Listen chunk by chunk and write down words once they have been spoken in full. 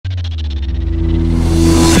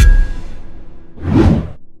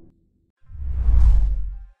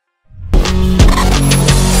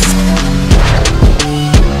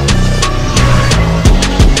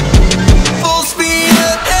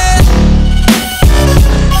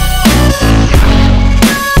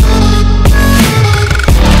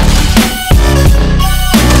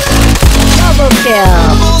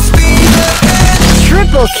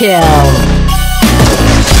Triple kill!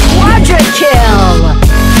 Quadra kill!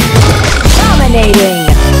 Dominating!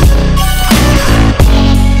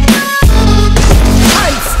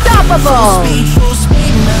 Unstoppable!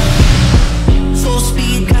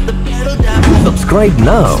 Subscribe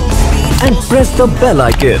now and press the bell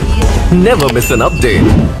icon. Never miss an update.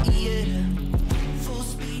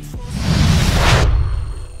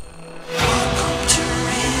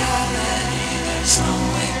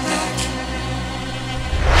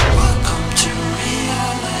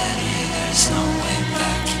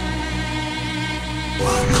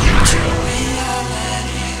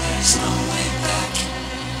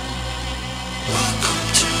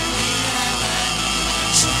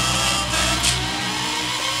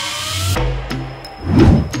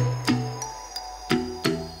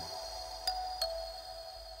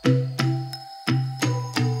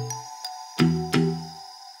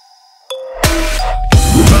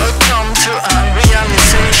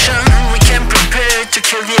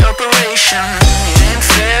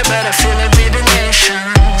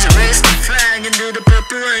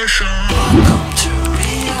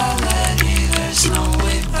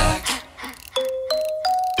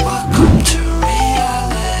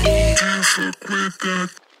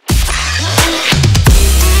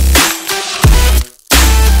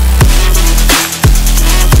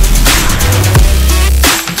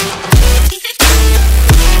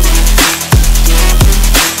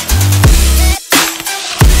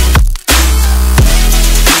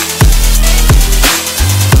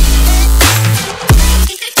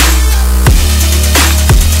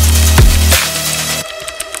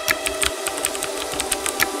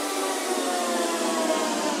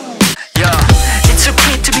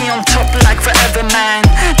 On top like forever, man.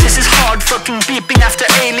 This is hard fucking beeping after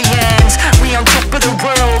aliens. We on top of the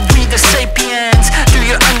world, we the sapiens. Do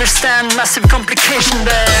you understand massive complication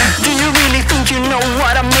there? Do you really think you know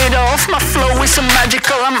what I'm made of? My flow is so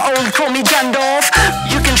magical, I'm old, call me Gandalf.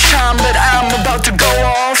 You can shine, but I'm about to go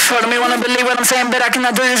off. I don't wanna believe what I'm saying, but I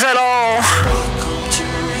cannot do this at all. Welcome to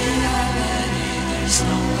reality, there's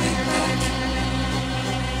no way back.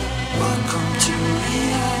 Welcome to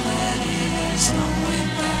reality, there's no way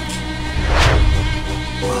back.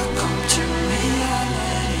 Welcome to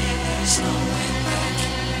reality, there's no way back.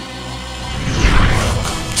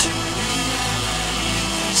 Welcome to reality,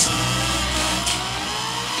 there's no way back.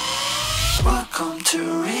 Welcome to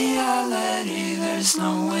reality, there's no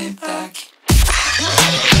way back.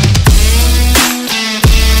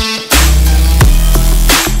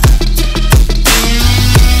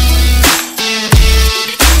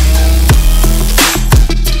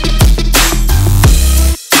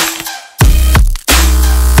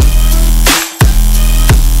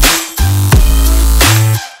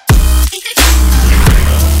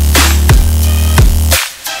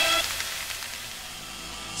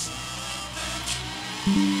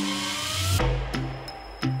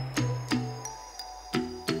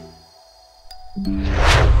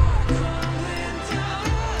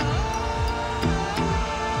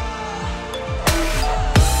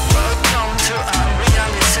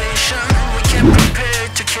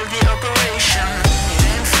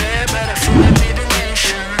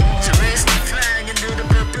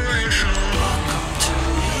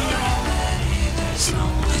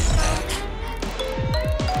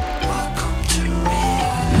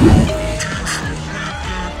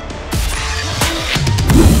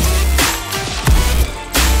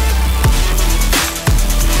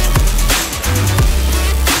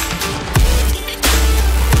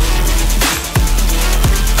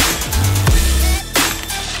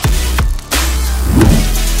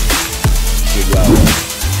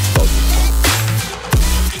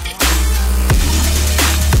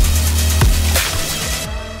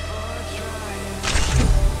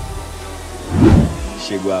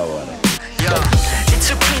 Chegou a hora.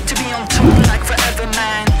 It's okay to be on top like forever,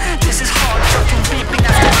 man. This is hard fucking beeping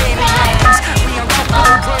after aliens. We on top of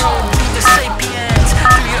the world, we the sapiens.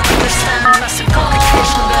 Do you understand massive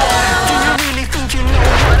complication there? Do you really think you know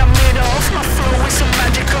what I'm made of? My flow is so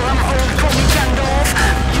magical, I'm old, call me Gandalf.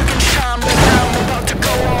 You can shine, but now I'm about to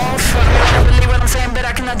go off. I don't wanna believe what I'm saying, but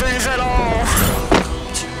I cannot do this at all.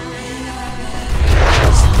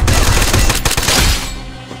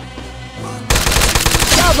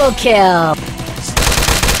 Double kill!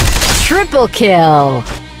 Triple kill!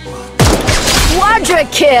 Quadra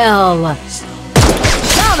kill!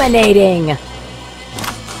 Dominating!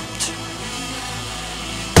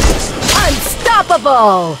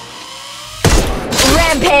 Unstoppable!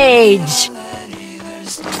 Rampage!